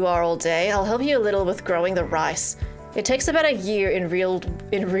busy you are all day. I'll help you a little with growing the rice. It takes about a year in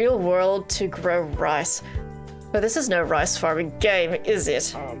real world to grow rice. But this is no rice farming game, is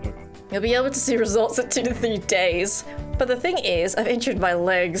it? You'll be able to see results in 2 to 3 days. But the thing is, I've injured my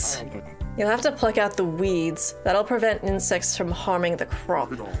legs. You'll have to pluck out the weeds. That'll prevent insects from harming the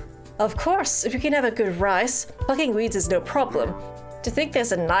crop. Of course, if you can have a good rice, plucking weeds is no problem. To think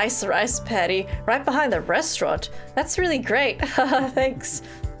there's a nice rice paddy right behind the restaurant. That's really great. Thanks.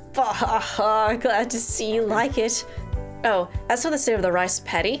 Glad to see you like it. Oh, as for the state of the rice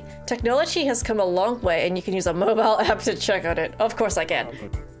paddy, technology has come a long way and you can use a mobile app to check on it. Of course I can.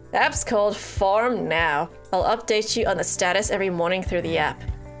 The app's called Farm Now. I'll update you on the status every morning through the app.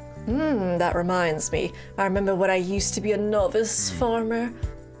 That reminds me. I remember when I used to be a novice farmer.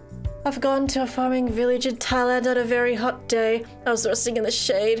 I've gone to a farming village in Thailand on a very hot day. I was resting in the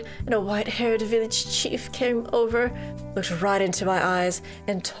shade, and a white-haired village chief came over, looked right into my eyes,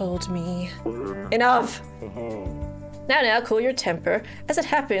 and told me, "Enough! Now, cool your temper. As it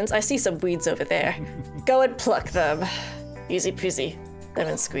happens, I see some weeds over there. Go and pluck them. Easy peasy,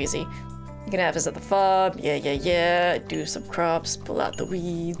 lemon squeezy. You can have this at the farm. Yeah. Do some crops, pull out the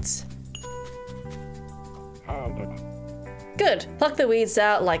weeds." Good. Pluck the weeds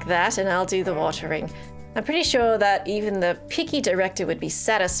out like that and I'll do the watering. I'm pretty sure that even the picky director would be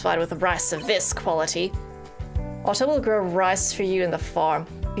satisfied with rice of this quality. Otto will grow rice for you in the farm.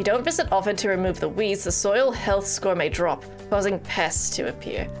 If you don't visit often to remove the weeds, the soil health score may drop, causing pests to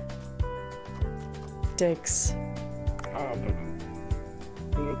appear. Dicks.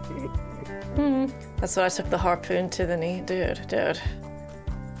 That's what I took the harpoon to the knee. Dude.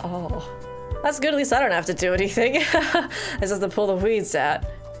 Oh. That's good, at least I don't have to do anything. I just have to pull the weeds out.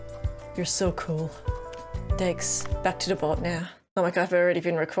 You're so cool. Thanks. Back to the boat now. Oh my god, I've already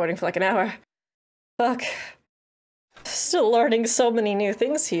been recording for like an hour. Fuck. Still learning so many new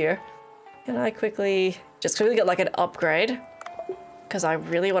things here. Can I quickly get like an upgrade? Because I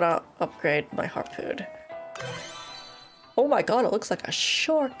really want to upgrade my harpoon. Oh my god, it looks like a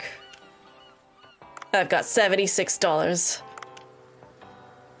shark. I've got $76.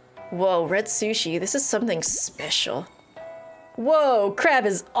 Whoa, red sushi. This is something special. Whoa, crab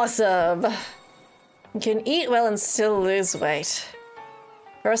is awesome. You can eat well and still lose weight.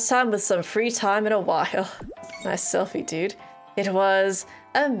 First time with some free time in a while. Nice selfie, dude. It was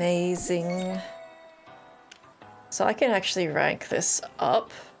amazing. So I can actually rank this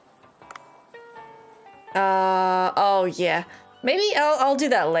up. Oh yeah. Maybe I'll do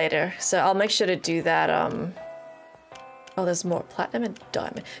that later. So I'll make sure to do that, oh, there's more platinum and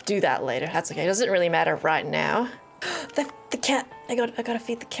diamond. Do that later. That's okay. It doesn't really matter right now. The cat. I gotta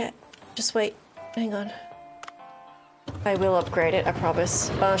feed the cat. Just wait. Hang on. I will upgrade it, I promise.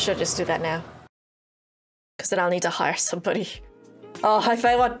 Oh, I should just do that now. Because then I'll need to hire somebody. Oh, if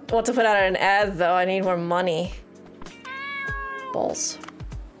I want to put out an ad though, I need more money. Balls.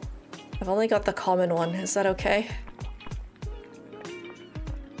 I've only got the common one. Is that okay?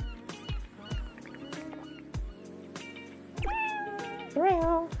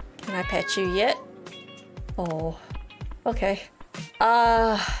 Can I pet you yet? Oh, okay.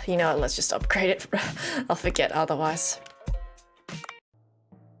 You know what, let's just upgrade it. I'll forget otherwise.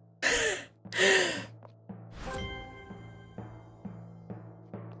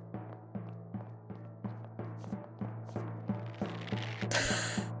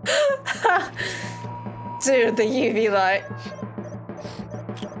 Dude, the UV light.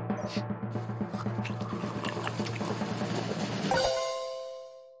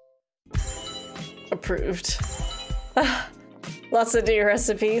 Approved. Lots of new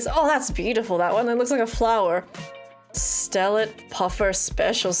recipes. Oh, that's beautiful, that one. It looks like a flower. Stellet Puffer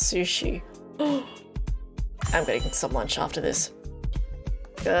Special Sushi. I'm getting some lunch after this.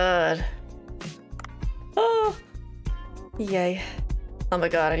 Good. Oh, yay. Oh my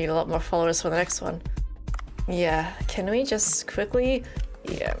god, I need a lot more followers for the next one. Yeah, can we just quickly...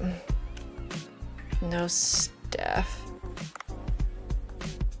 Yeah. No staff.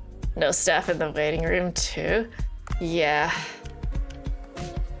 No staff in the waiting room too? Yeah.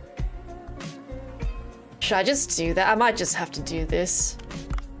 Should I just do that? I might just have to do this.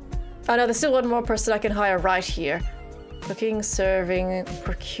 Oh no, there's still one more person I can hire right here. Cooking, serving,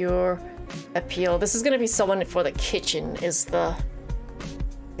 procure, appeal. This is gonna be someone for the kitchen is the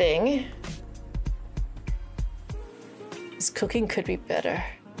thing. This cooking could be better.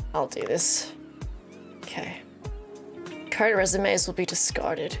 I'll do this. Okay. Current resumes will be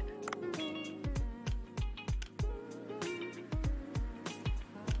discarded.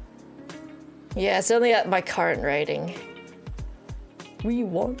 Yeah, it's only at my current rating. We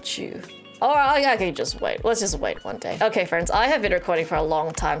want you. Oh, I can just wait. Let's just wait one day. Okay, friends, I have been recording for a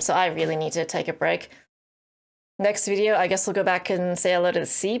long time, so I really need to take a break. Next video, I guess we'll go back and say hello to the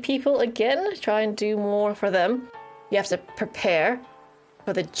sea people again. Try and do more for them. You have to prepare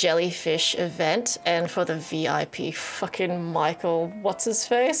for the jellyfish event and for the VIP. Fucking Michael, what's his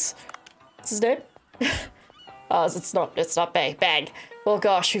face? What's his name? Oh, it's not Bag. Well,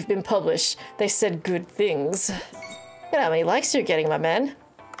 gosh, we've been published. They said good things. You know how many likes you're getting, my man.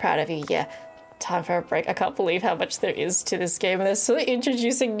 Proud of you, yeah. Time for a break. I can't believe how much there is to this game, and they're still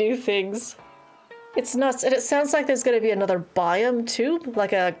introducing new things. It's nuts, and it sounds like there's gonna be another biome too,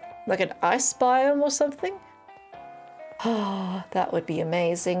 like an ice biome or something. Oh, that would be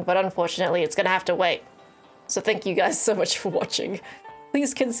amazing, but unfortunately it's gonna have to wait. So thank you guys so much for watching.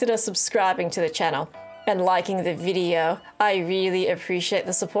 Please consider subscribing to the channel and liking the video. I really appreciate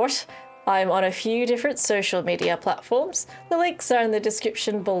the support. I'm on a few different social media platforms. The links are in the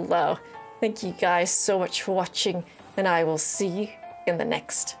description below. Thank you guys so much for watching, and I will see you in the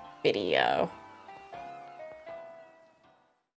next video.